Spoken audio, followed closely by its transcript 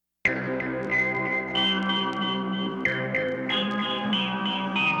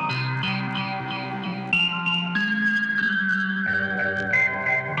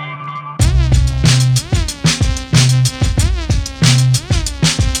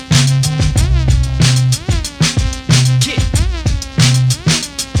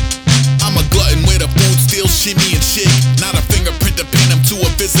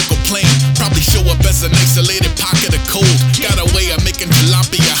was an isolated pocket of cold. Got a way of making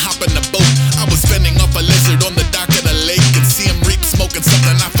tilapia hop in the boat. I was fending off a lizard on the dock of the lake and see him reek smoking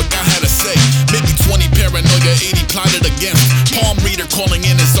something I forgot how to say. Maybe 20 paranoia, 80 plotted against. Palm reader calling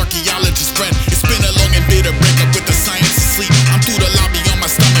in his archaeologist friend. It's been a long and bitter breakup with the science of sleep. I'm through the lobby on my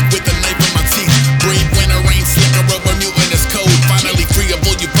stomach with a knife in my teeth. Brave winter rain, slicker of a mutant is code. Finally free of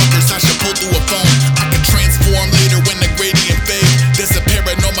all you fuckers, I should pull through a phone. I can transform later when the gradient fades. There's a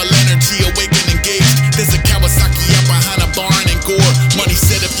paranormal energy awake and engaged. There's a Kawasaki out behind a barn in Gore. Money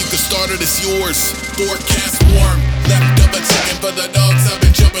said if you could start it, it's yours. Forecast warm, leftover chicken for the dogs. I've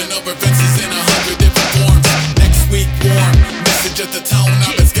been jumping over fences in 100 different forms. Next week warm, message at the town.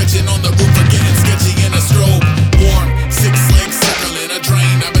 I've been sketching on the roof, getting sketchy in a strobe. Warm, 6 legs circling a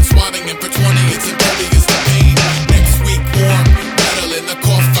drain. I've been swatting it for 20, it's impervious to pain. Next week warm, battling the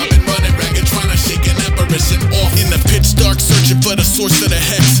cough. I've been running ragged, trying to shake an apparition off. In the pitch dark, searching for the source of the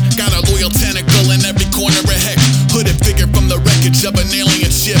hex. Got a loyal tentacle in every corner of heck. Hooded figure from the wreckage of an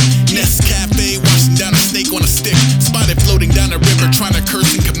alien ship. Nest Cafe, washing down a snake on a stick. Spotted floating down a river, trying to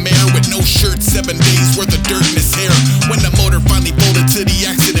curse in Khmer. With no shirt, 7 days worth of dirt in his hair. When the motor finally folded to the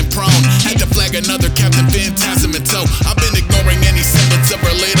accident prone, had to flag another Captain Phantasm in tow. I've been ignoring any semblance of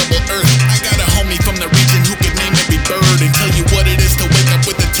relatable earth. I got a homie from the region who could name every bird and tell you what it is to wake up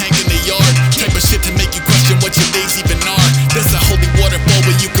with a tank in the yard. Type of shit to make you question what your days even are. There's a holy waterfall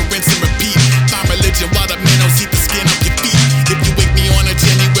where you can rinse and repeat. Find religion while the minnows eat the skin off your feet. If you wake me on a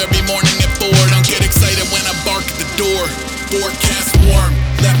January morning at 4, don't get excited when I bark at the door. Forecast warm,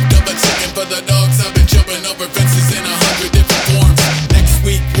 leftover chicken for the dogs. I've been jumping over fences in 100 different forms. Next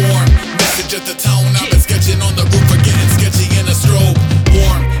week warm, message at the town. I've been sketching on the roof, getting sketchy in a strobe.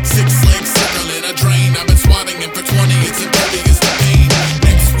 Warm, 6 legs circling a drain. I've been swatting it for 20, it's impervious to pain.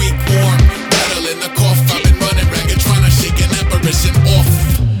 Next week warm, battling the cough. I've been running ragged, trying to shake an apparition off.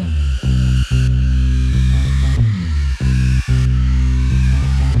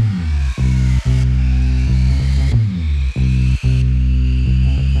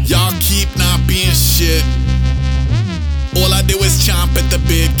 Y'all keep not being shit. All I do is chomp at the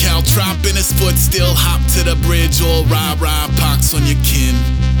bit. Cal dropping his foot, still hop to the bridge. All rah-rah pox on your kin.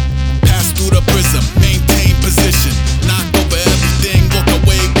 Pass through the prism, maintain position. Knock over everything, walk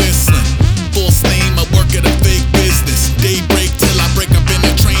away whistling. Full steam, I work at a fake business. Daybreak till I break up in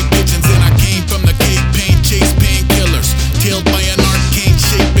the train pigeons. And I came from the cave pain, chase painkillers. Tailed by an arcane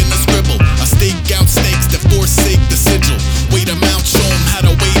shape in the scribble. I stake out snakes that forsake the sigil. Wait a mount, show 'em how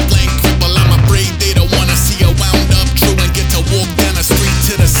to wavelength cripple. I'm afraid they don't wanna see a wound up true and get to walk down the street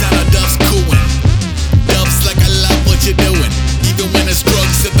to the sound of doves cooing. Doves like I love what you're doing, even when it's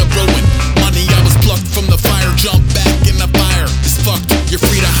drugs at the ruin. Money I was plucking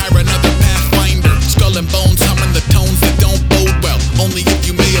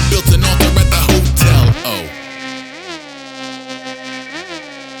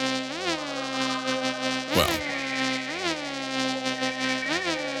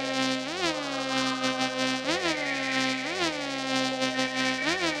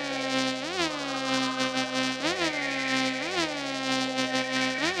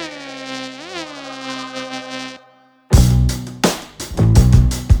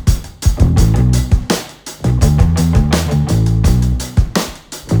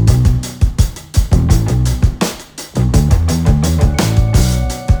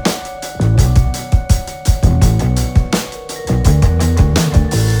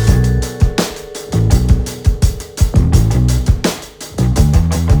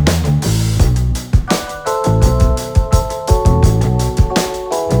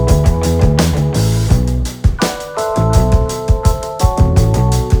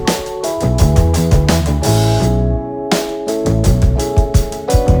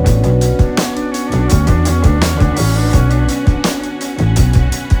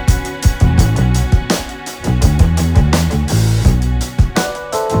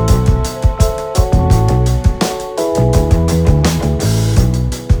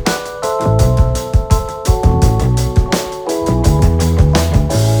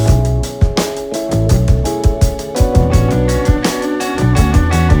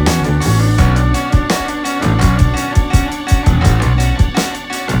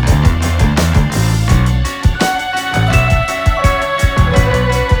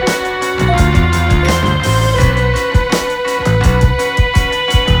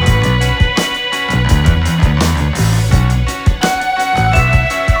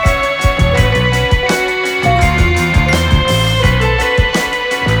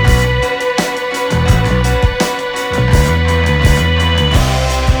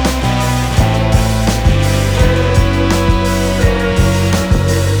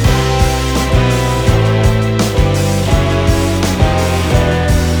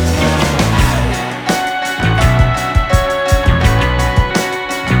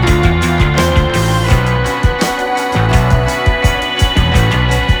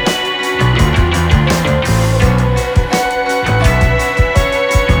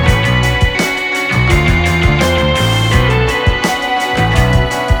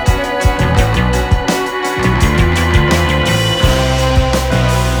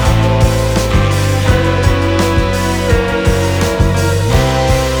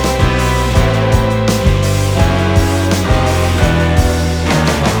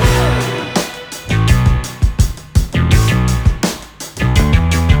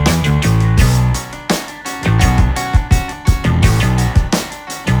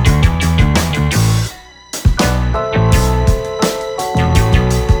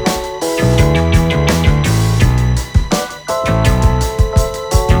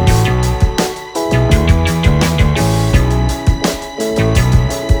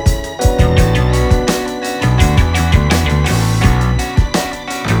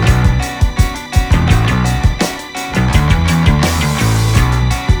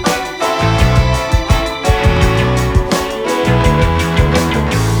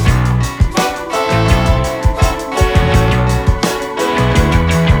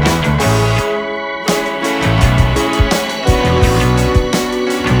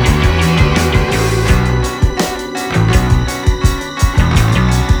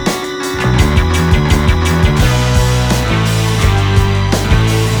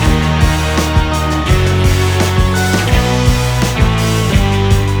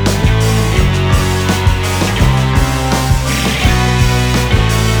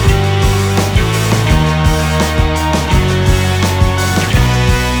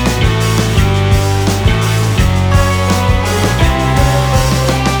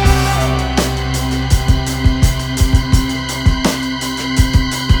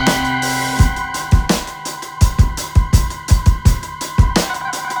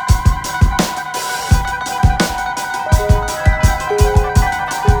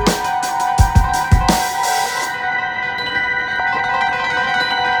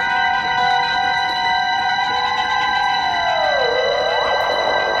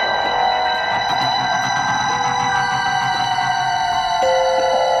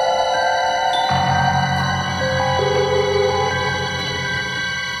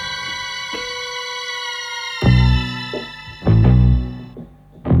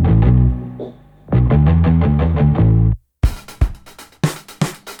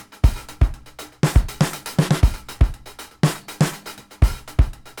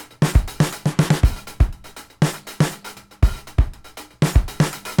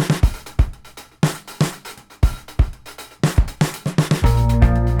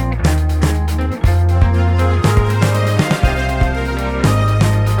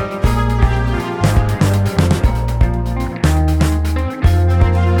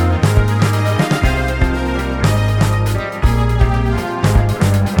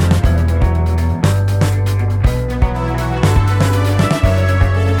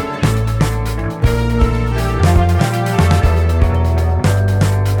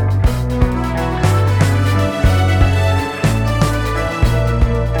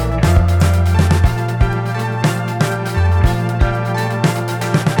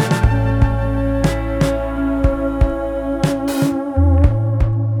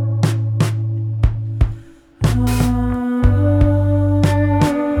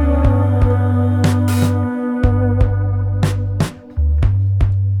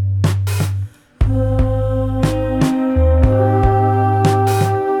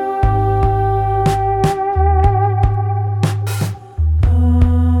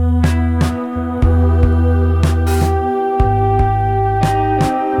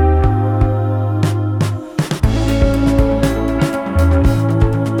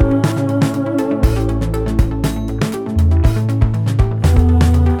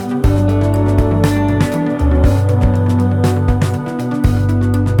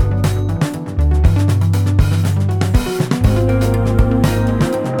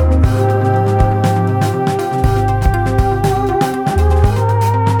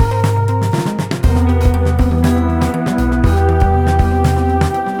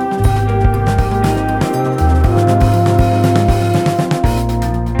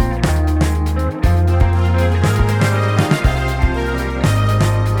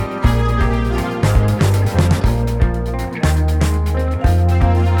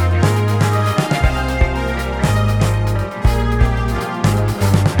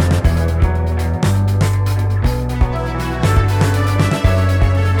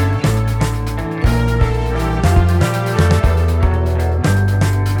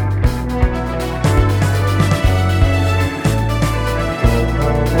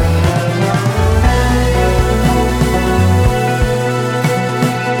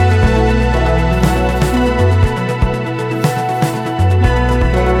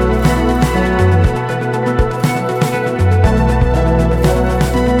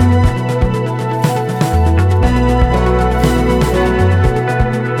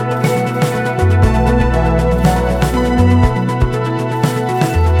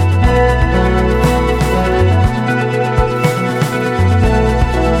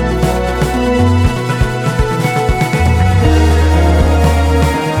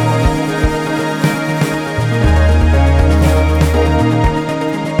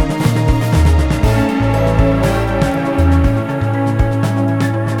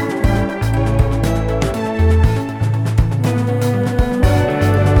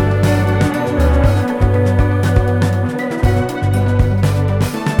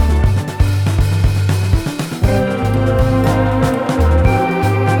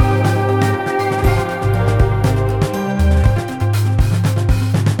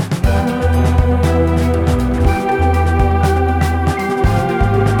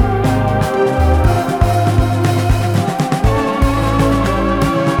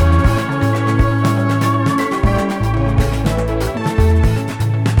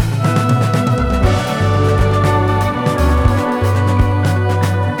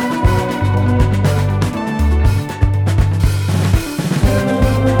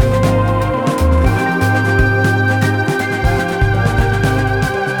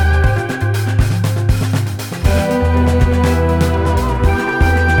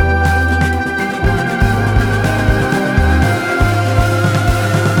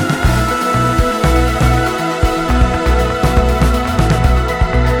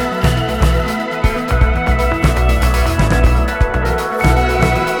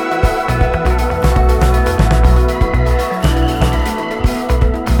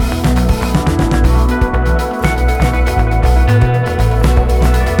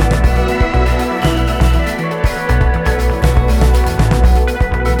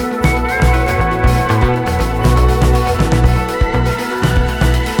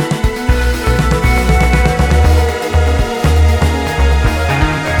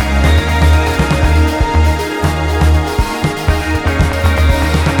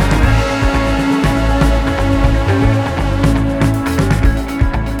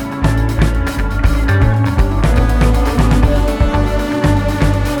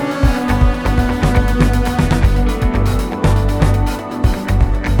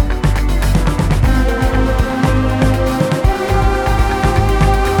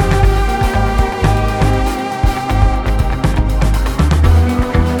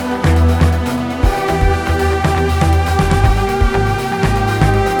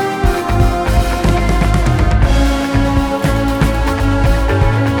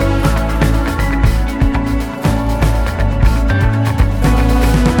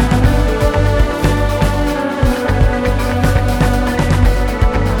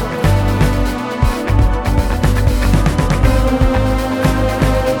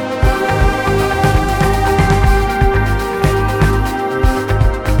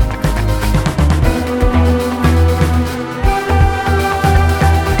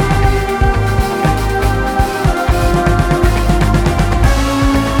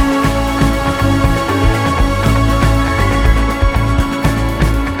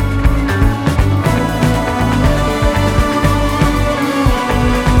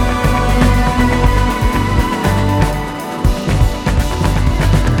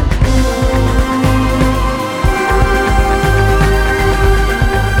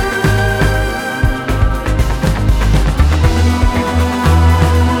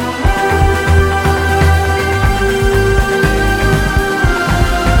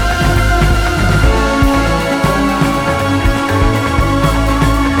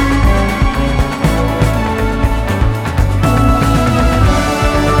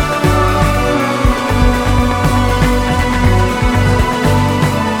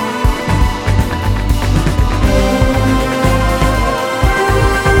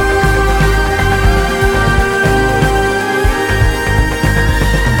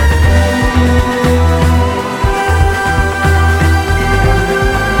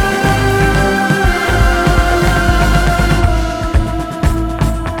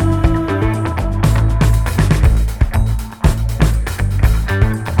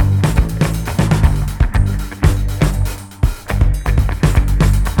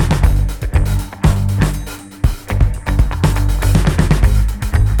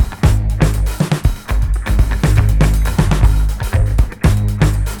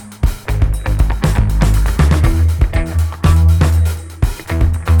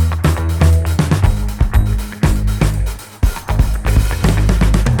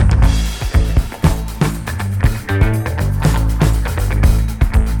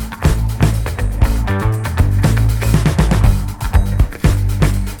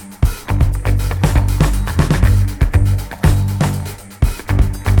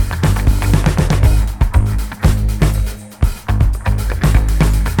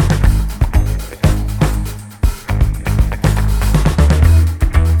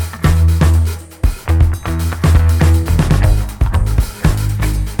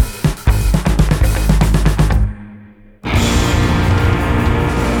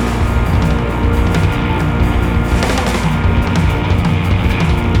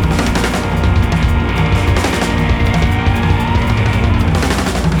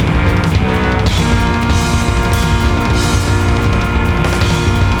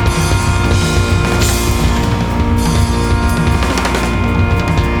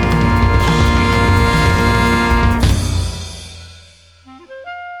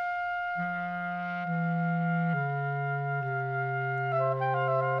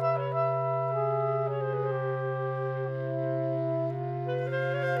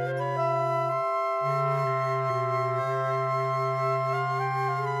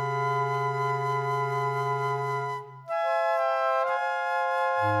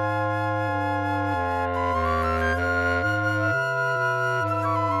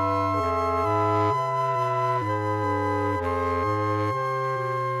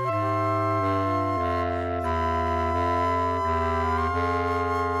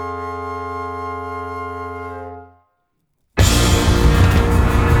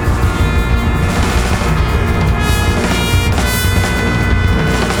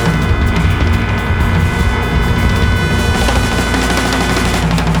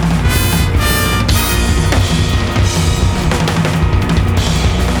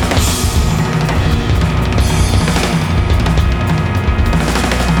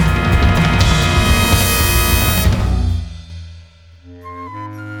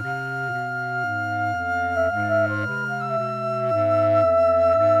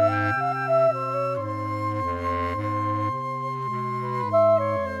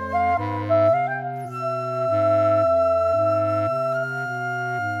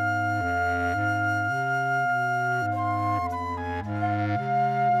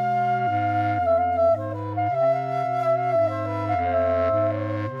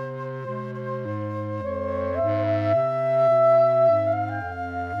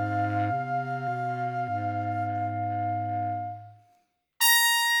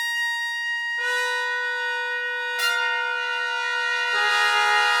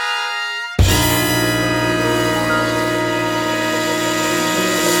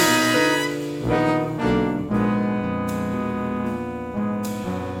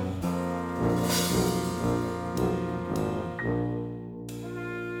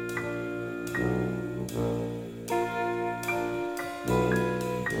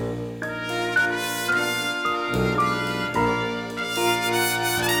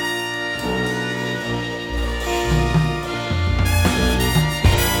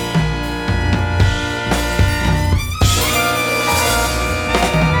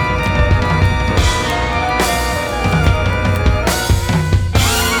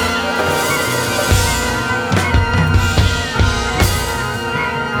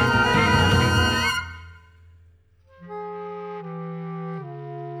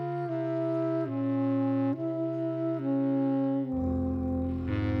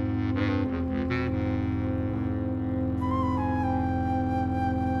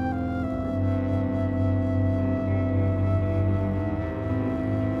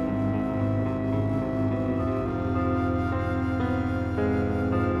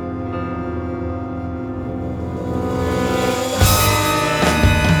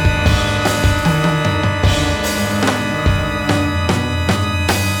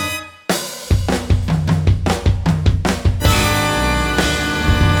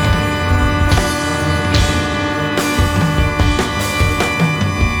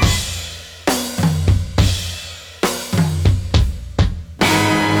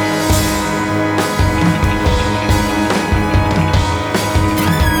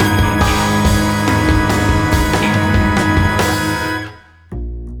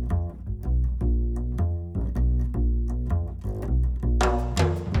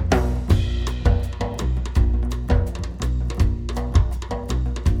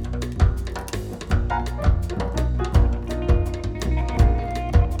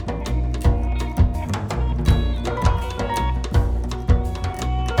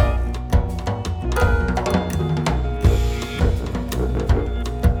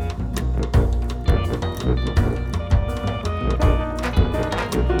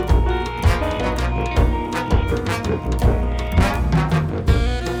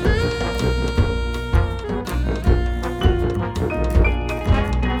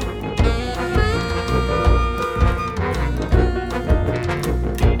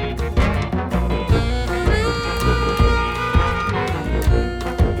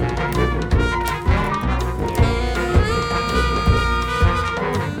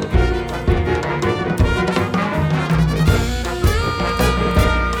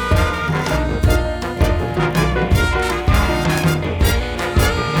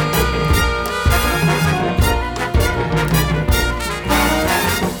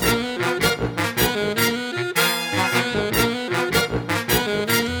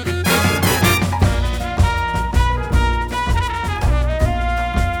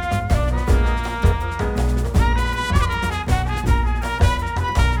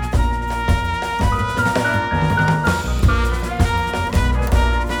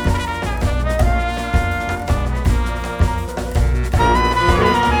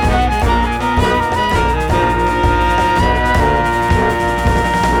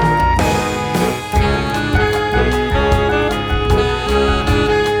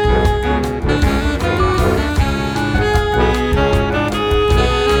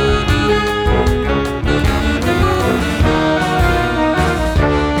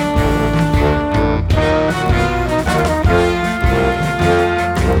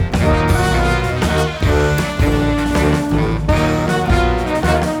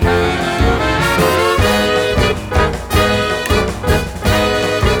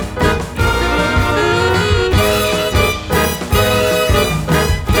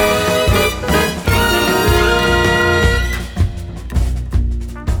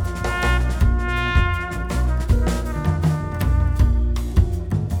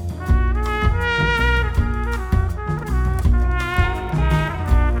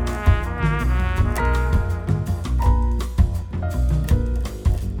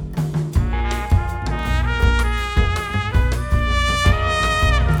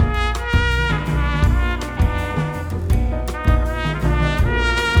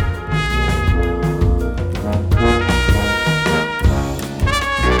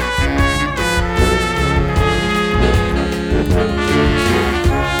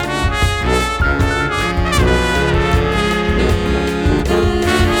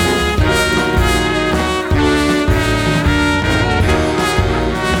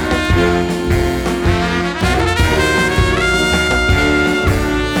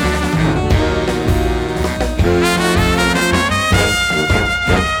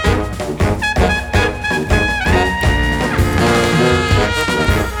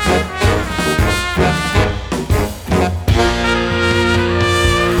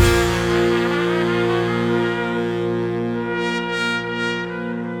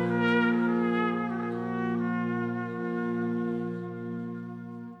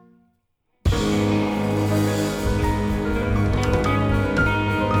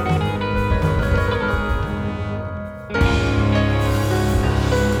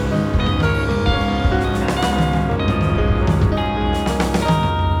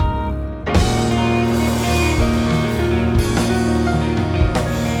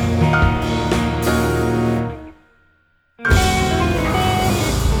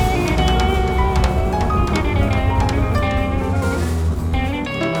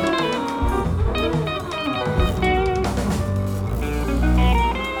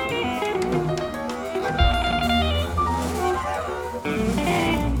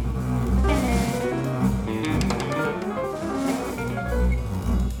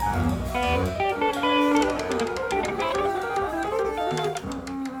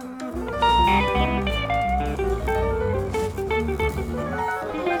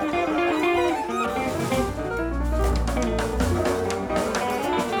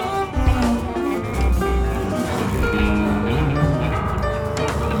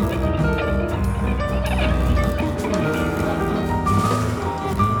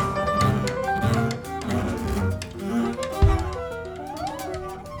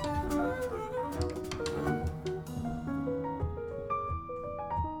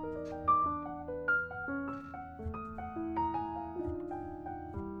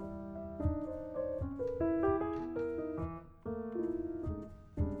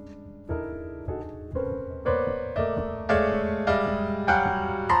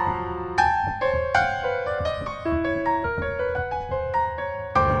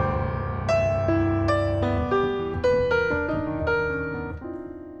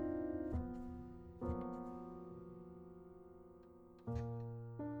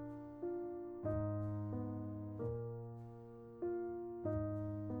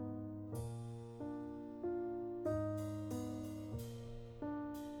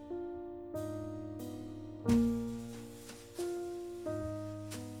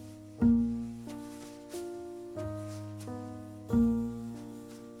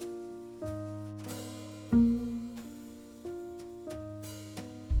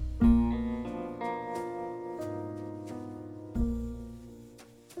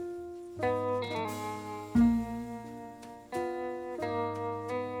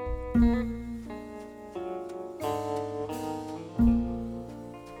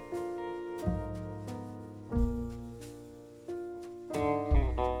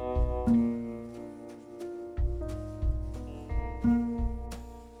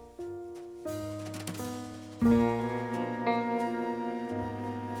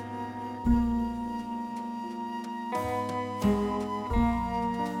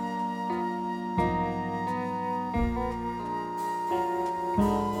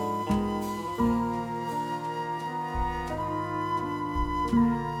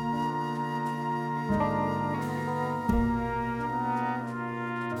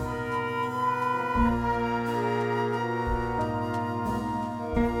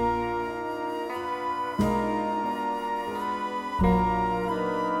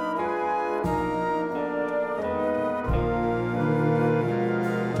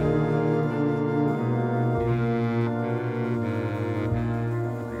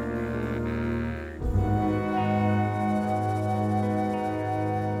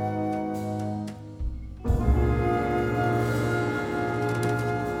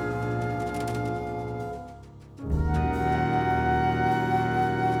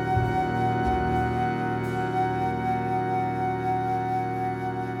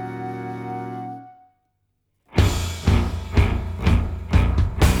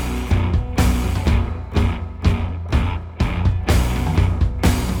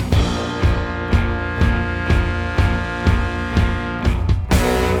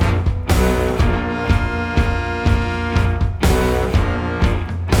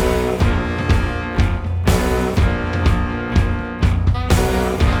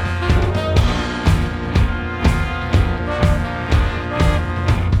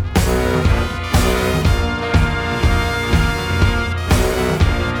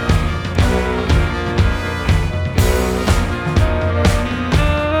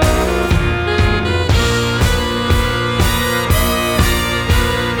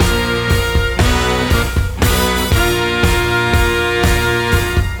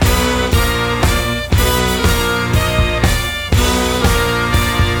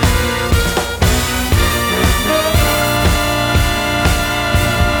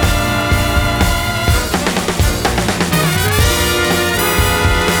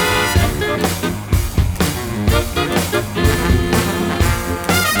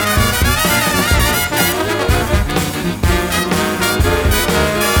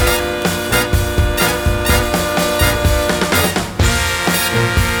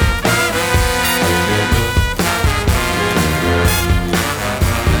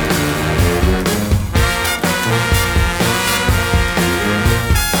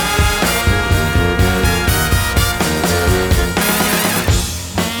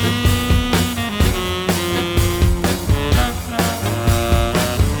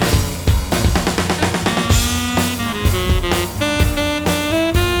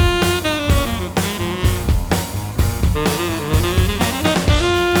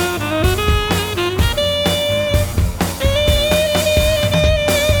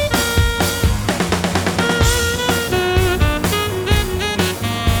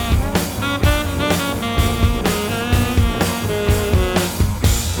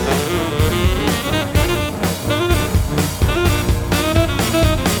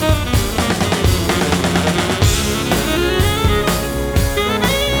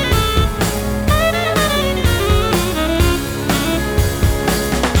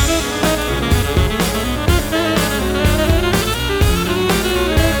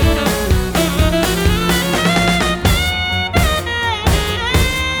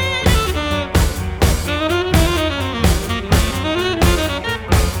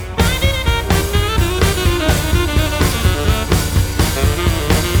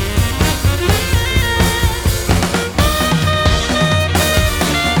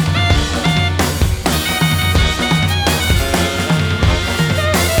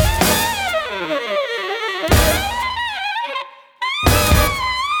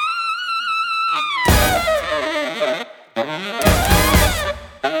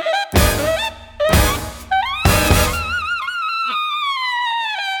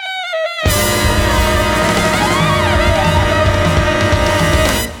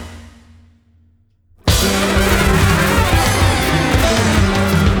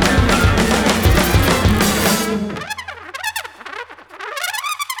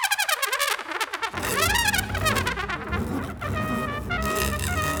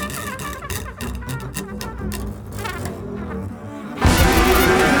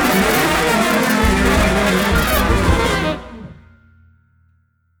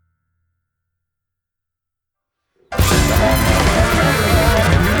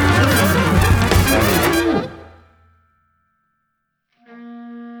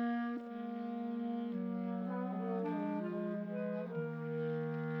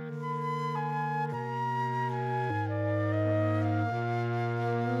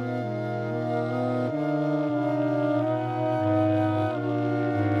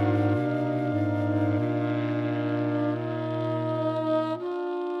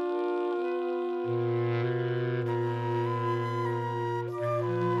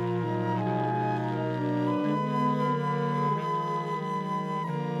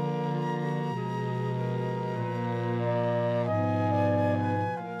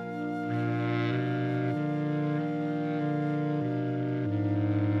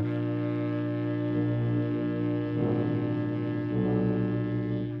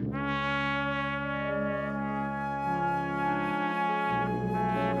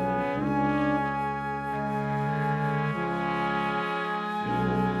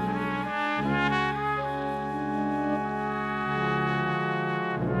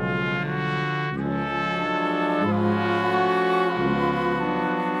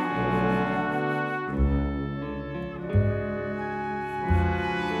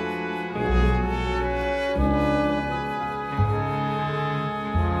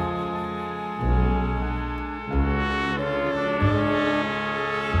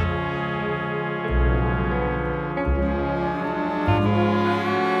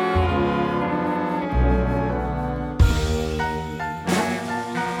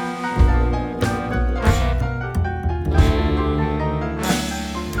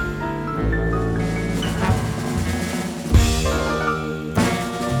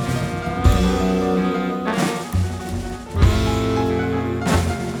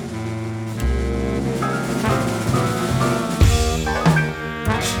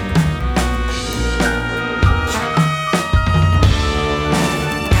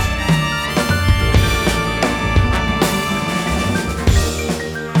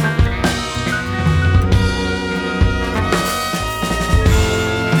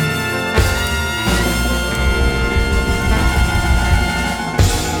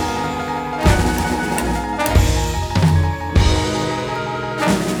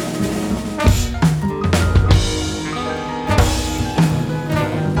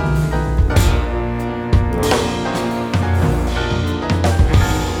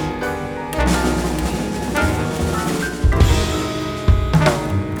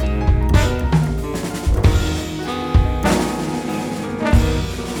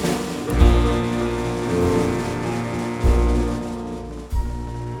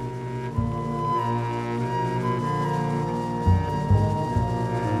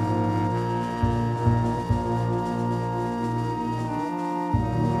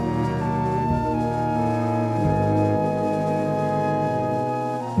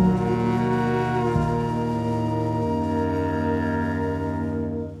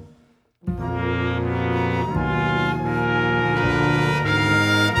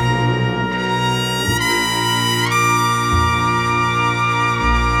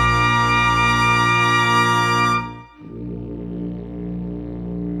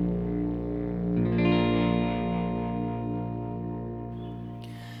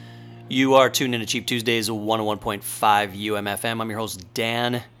You are tuned into Cheap Tuesdays 101.5 UMFM. I'm your host,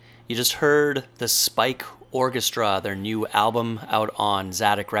 Dan. You just heard the Spike Orchestra, their new album out on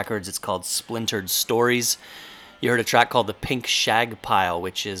Zadok Records. It's called Splintered Stories. You heard a track called The Pink Shag Pile,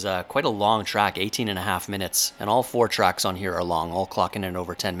 which is quite a long track, 18 and a half minutes. And all 4 tracks on here are long, all clocking in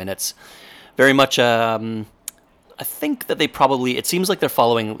over 10 minutes. Very much, I think that it seems like they're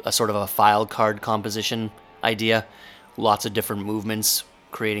following a sort of a file card composition idea. Lots of different movements,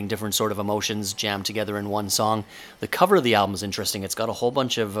 creating different sort of emotions jammed together in one song. The cover of the album is interesting. It's got a whole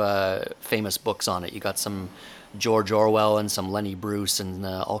bunch of famous books on it. You got some George Orwell and some Lenny Bruce and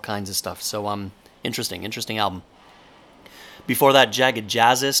all kinds of stuff. So interesting album. Before that, Jagged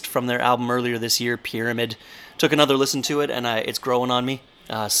Jazzist from their album earlier this year, Pyramid. Took another listen to it and it's growing on me.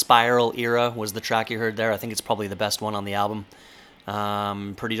 Spiral Era was the track you heard there. I think it's probably the best one on the album.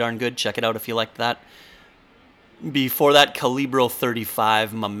 Pretty darn good. Check it out if you like that. Before that, Calibro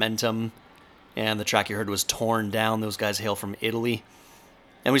 35, Momentum, and the track you heard was Torn Down. Those guys hail from Italy.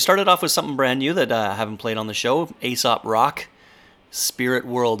 And we started off with something brand new that I haven't played on the show, Aesop Rock. Spirit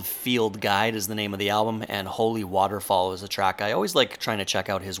World Field Guide is the name of the album, and Holy Waterfall is a track. I always like trying to check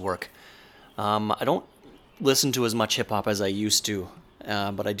out his work. I don't listen to as much hip-hop as I used to,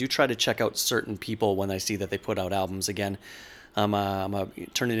 but I do try to check out certain people when I see that they put out albums again. I'm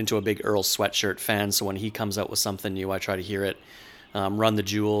turning into a big Earl Sweatshirt fan, so when he comes out with something new, I try to hear it. Run the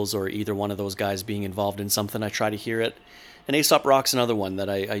Jewels or either one of those guys being involved in something, I try to hear it. And Aesop Rock's another one that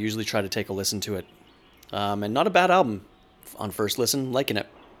I usually try to take a listen to it. And not a bad album on first listen, liking it.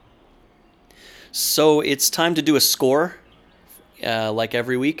 So it's time to do a score, like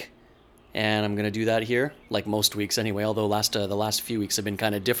every week. And I'm going to do that here, like most weeks anyway, although the last few weeks have been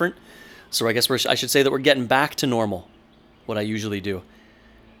kind of different. So I guess I should say that we're getting back to normal. What I usually do.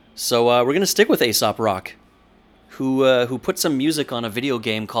 So we're going to stick with Aesop Rock, who put some music on a video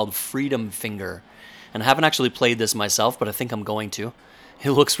game called Freedom Finger. And I haven't actually played this myself, but I think I'm going to. It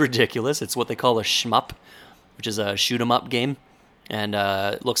looks ridiculous. It's what they call a shmup, which is a shoot-'em-up game. And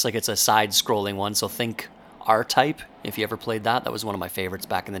it looks like it's a side-scrolling one, so think R-Type, if you ever played that. That was one of my favorites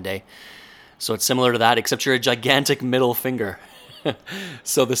back in the day. So it's similar to that, except you're a gigantic middle finger.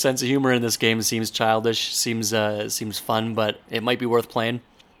 So the sense of humor in this game seems childish, seems fun, but it might be worth playing.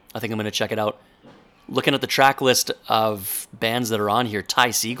 I think I'm going to check it out. Looking at the track list of bands that are on here, Ty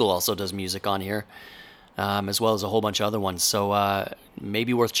Segall also does music on here, as well as a whole bunch of other ones. So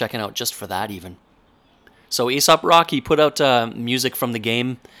maybe worth checking out just for that even. So Aesop Rock, he put out music from the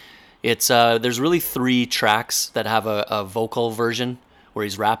game. It's there's really 3 tracks that have a vocal version where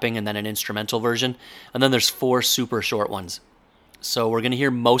he's rapping and then an instrumental version. And then there's 4 super short ones. So we're going to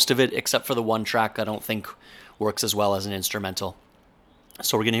hear most of it, except for the one track I don't think works as well as an instrumental.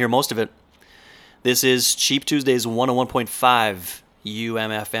 So we're going to hear most of it. This is Cheap Tuesdays 101.5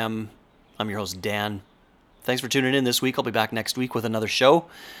 UMFM. I'm your host, Dan. Thanks for tuning in this week. I'll be back next week with another show.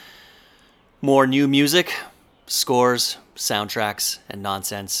 More new music, scores, soundtracks, and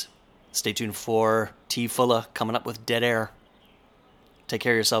nonsense. Stay tuned for T Fulla coming up with Dead Air. Take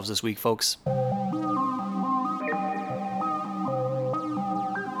care of yourselves this week, folks.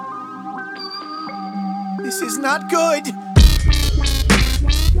 This is not good!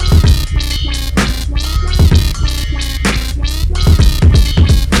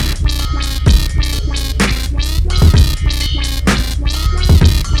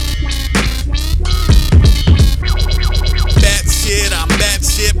 I'm bad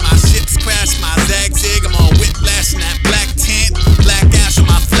shit, my ship's crashed, my zag-zag, I'm all whiplash in that black tent, black ash on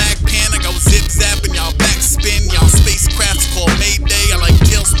my flag pin, I go zip-zapping, y'all backspin, y'all spacecrafts call Mayday, I like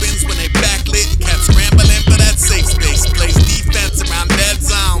tailspins when they backlit and cats scrambling for that safe space, plays defense around dead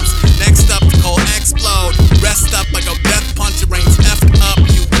zones, next up to call explode, rest up, I go death punch, it rains F up,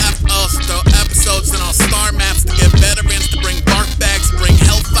 you F us, throw episodes and all star maps to get veterans to bring bark bags, bring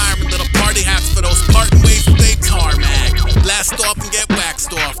hellfire and little party hats for those parting ways that they tarmac. Blast off and get waxed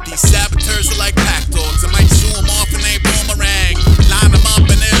off. These saboteurs are like pack dogs. I might shoo them off and they boomerang. Line them up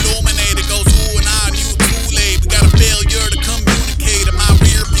and illuminate. It goes ooh and ah and you too late. We got a failure to communicate. And my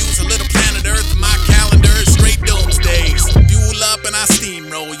rear view's a little planet Earth and my calendar is straight doomsdays. Fuel up and I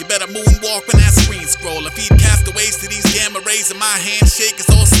steamroll. You better moonwalk when that screen scroll. I feed castaways to these gamma rays and my handshake is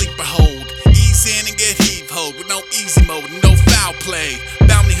all sleeper hold. Ease in and get heave-ho with no easy mode and no foul play.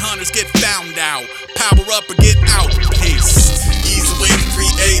 Bounty hunters get found out. Power up or get out. Pace. Easy way to 3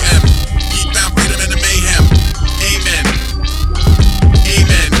 a.m. Eat found freedom in the mayhem. Amen.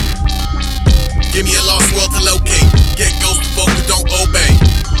 Amen. Give me a lost world to locate. Get ghost folk who don't obey.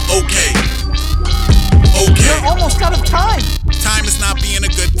 Okay. Okay. We're almost out of time! Time is not being a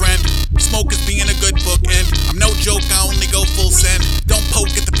good friend. Smoke is being a good bookend. I'm no joke, I only go full send. Don't poke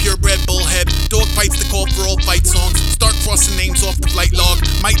at the purebred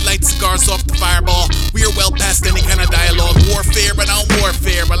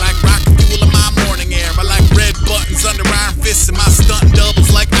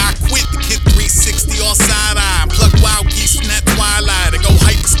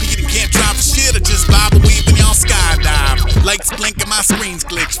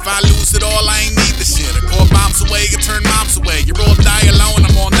If I lose it all, I ain't need the shit. I call bombs away, you turn moms away. You're all die alone,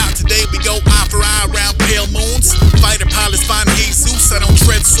 I'm all not today. We go eye for eye around pale moons. Fighter pilots find Jesus. I don't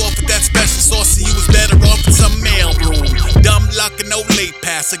tread soft with that special sauce. So you was better off in some mail room. Dumb luck and no late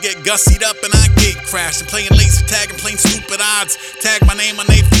pass. I get gussied up and I gate crash. I'm playing laser tag and playing stupid odds. Tag my name on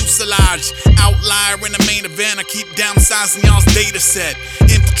they fuselage. Outlier in the main event. I keep downsizing y'all's data set.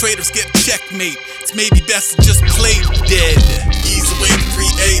 Infiltrators get checkmate. It's maybe best to just play dead. Ease away to 3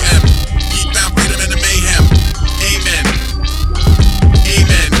 a.m. Eat found freedom in the mayhem. Amen.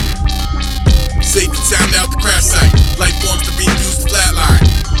 Amen. Safe and sound out the crash site. Life forms to refuse the flatline.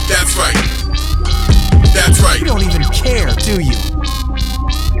 That's right. That's right. You don't even care, do you?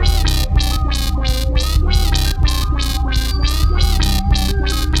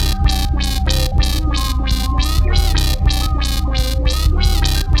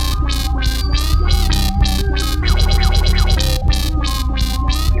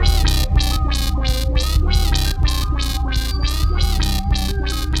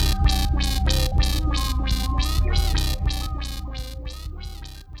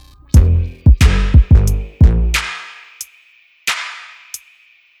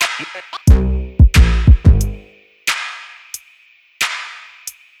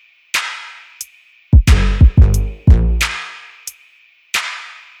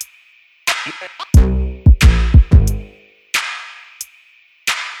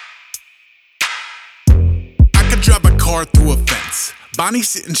 I could drive a car through a fence. Bonnie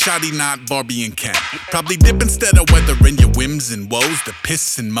sitting shoddy, not Barbie and Ken. Probably dip instead of weathering your whims and woes. The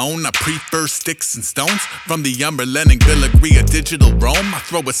piss and moan, I prefer sticks and stones. From the Umberland and Vilagre, a digital roam. I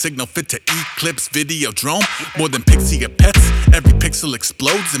throw a signal fit to Eclipse Videodrome. More than Pixie or Pets, every pixel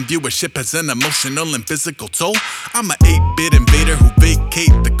explodes. And viewership has an emotional and physical toll. I'm a 8-bit invader who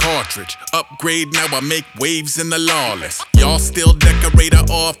vacate the cartridge. Upgrade, now I make waves in the lawless. Y'all still decorate our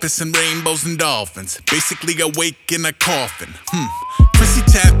office in rainbows and dolphins. Basically awake in a coffin. Chrissy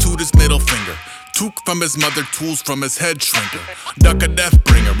tattooed his middle finger. Took from his mother, tools from his head shrinker. Duck a death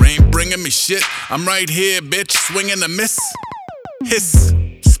bringer, ain't bringing me shit. I'm right here, bitch, swinging a miss. Hiss,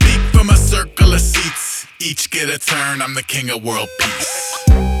 speak from a circle of seats. Each get a turn, I'm the king of world peace.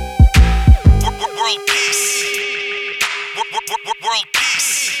 World peace. World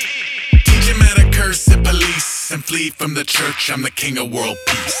peace. Teach him how to curse at police and flee from the church, I'm the king of world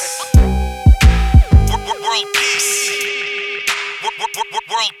peace. World peace.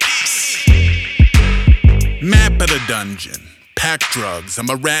 World peace. Map at a dungeon. Pack drugs. I'm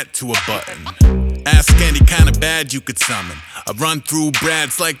a rat to a button. Ask any kind of bad you could summon. I run through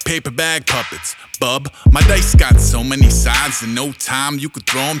brads like paper bag puppets. Bub, my dice got so many sides. In no time you could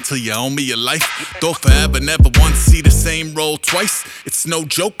throw them till you owe me your life. Though forever, never once see the same roll twice. It's no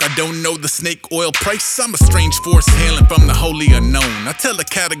joke, I don't know the snake oil price. I'm a strange force hailing from the holy unknown. I tell a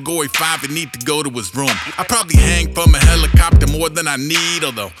category 5 you need to go to his room. I probably hang from a helicopter more than I need.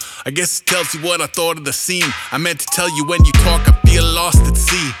 Although, I guess it tells you what I thought of the scene. I meant to tell you when you talk, I feel lost at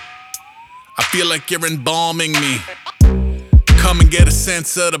sea. I feel like you're embalming me. Come and get a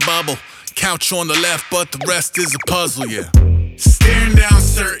sense of the bubble. Couch on the left, but the rest is a puzzle, yeah. Staring down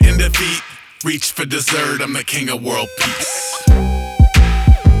certain defeat. Reach for dessert, I'm the king of world peace. World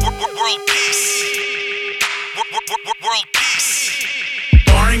peace. World peace.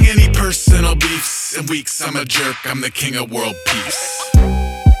 Barring any personal beefs and weeks, I'm a jerk, I'm the king of world peace. World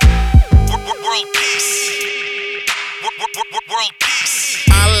peace. World peace.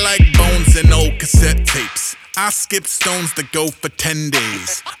 I like bones and old cassette tapes. I skip stones that go for 10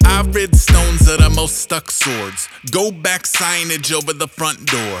 days. I rid stones that are most stuck swords. Go back signage over the front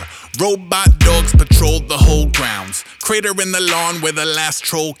door. Robot dogs patrol the whole grounds. Crater in the lawn where the last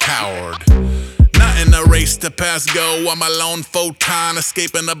troll cowered. Not in a race to pass go. I'm a lone photon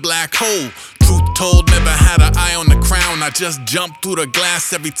escaping a black hole. Truth told, never had an eye on the crown. I just jump through the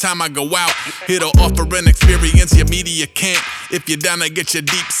glass every time I go out. Here to offer an experience your media can't. If you're down to get your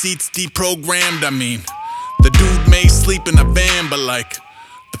deep seats deprogrammed, I mean. The dude may sleep in a van, but like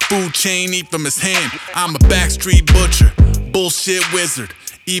the food chain eat from his hand. I'm a backstreet butcher, bullshit wizard.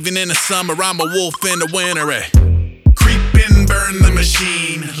 Even in the summer, I'm a wolf in the winter, eh? Creep and burn the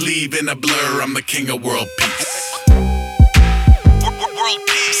machine, leave in a blur, I'm the king of world peace. World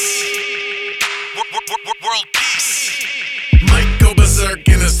peace. World peace. Might go berserk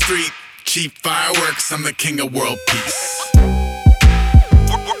in the street, cheap fireworks, I'm the king of world peace.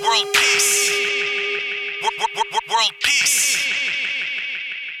 World peace. World peace.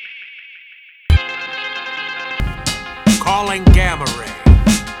 Calling Gamma Ray.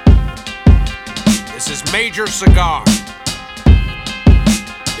 This is Major Cigar.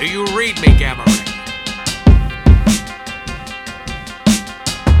 Do you read me, Gamma Ray?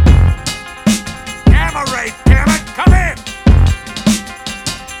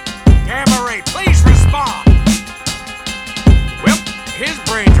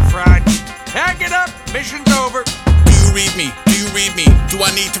 Tag it up. Mission's over. Do you read me? Do you read me? Do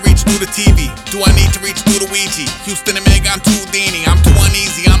I need to reach through the TV? Do I need to reach through the Ouija? Houston and Meg, I'm too Dini. I'm too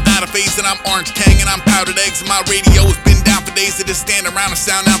uneasy. I'm out of phase and I'm orange tang and I'm powdered eggs. And my radio has been down for days. To just stand around and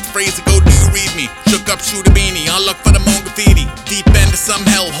sound out the phrase to go. Do you read me? Shook up, shoot a beanie. On luck for the moon graffiti. Deep end of some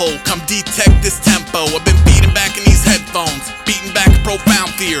hellhole. Come detect this tempo. I've been beating back in these headphones. Beating back a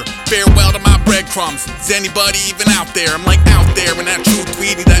profound fear. Farewell to my breadcrumbs. Is anybody even out there? I'm like out there in that true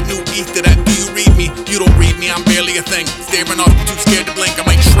tweety, that new ether, that do you read me? You don't read me, I'm barely a thing. Staring off, too scared to blink. I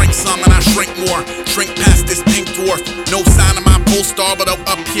might shrink some and I shrink more. Shrink past this pink dwarf. No sign of my pole star, but up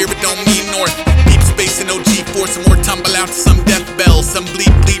here it don't mean north. Deep space and no G-force, and more tumble out to some death bell. Some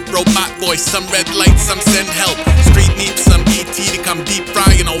bleep bleep robot voice, some red light, some send help. Street neep, some ET to come deep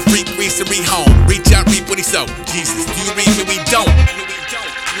fry, you know, freak greasery home. Reach out, reap what he sow. Jesus, do you read me? We don't.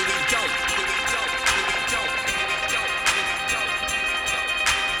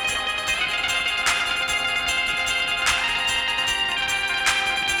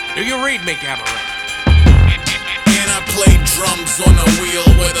 Do you read me, Gamma Ray? And I play drums on a wheel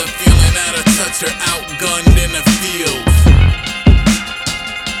with a feeling out of touch or outgunned in the field.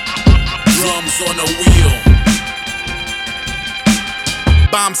 Drums on a wheel.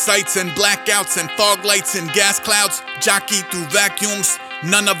 Bomb sights and blackouts and fog lights and gas clouds. Jockey through vacuums.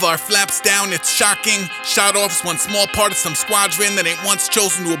 None of our flaps down, it's shocking. Shot off's one small part of some squadron that ain't once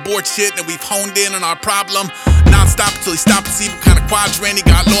chosen to abort shit, and we've honed in on our problem. Non-stop till he stopped to see what kind of quadrant he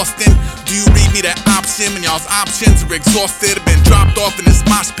got lost in. Do you read me that option when y'all's options are exhausted? Have been dropped off in this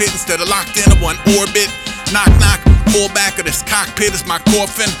mosh pit instead of locked into one orbit. Knock knock, pull back of this cockpit is my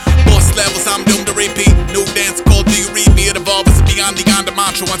coffin. Boss levels, I'm doomed to repeat. New dance called Do You Read Me? It evolves beyond the yonder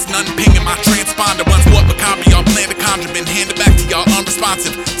mantra. Once none pinging my transponder. Once what macabre y'all plan to conjure. Been handed back to y'all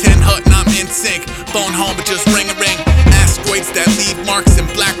unresponsive. 10 hut and I'm in sync. Phone home but just ring a ring. Asteroids that leave marks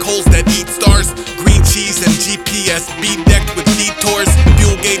and black holes that eat stars. Green cheese and GPS be decked with detours.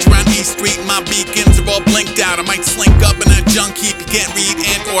 Fuel gauge around E Street. My beacons are all blinked out. I might slink up in that junk heap you can't read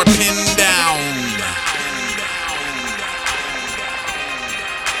and or pin down.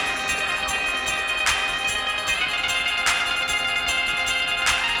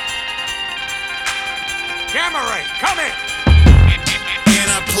 Gamma Ray, come in! And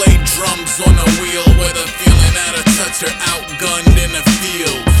I play drums on a wheel with a feeling out of touch or outgunned in the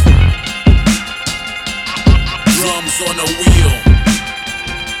field. Drums on a wheel.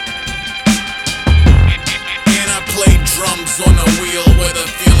 And I play drums on a wheel with a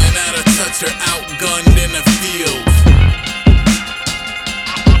feeling out of touch or outgunned in the field.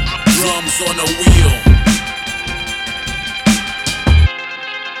 Drums on a wheel.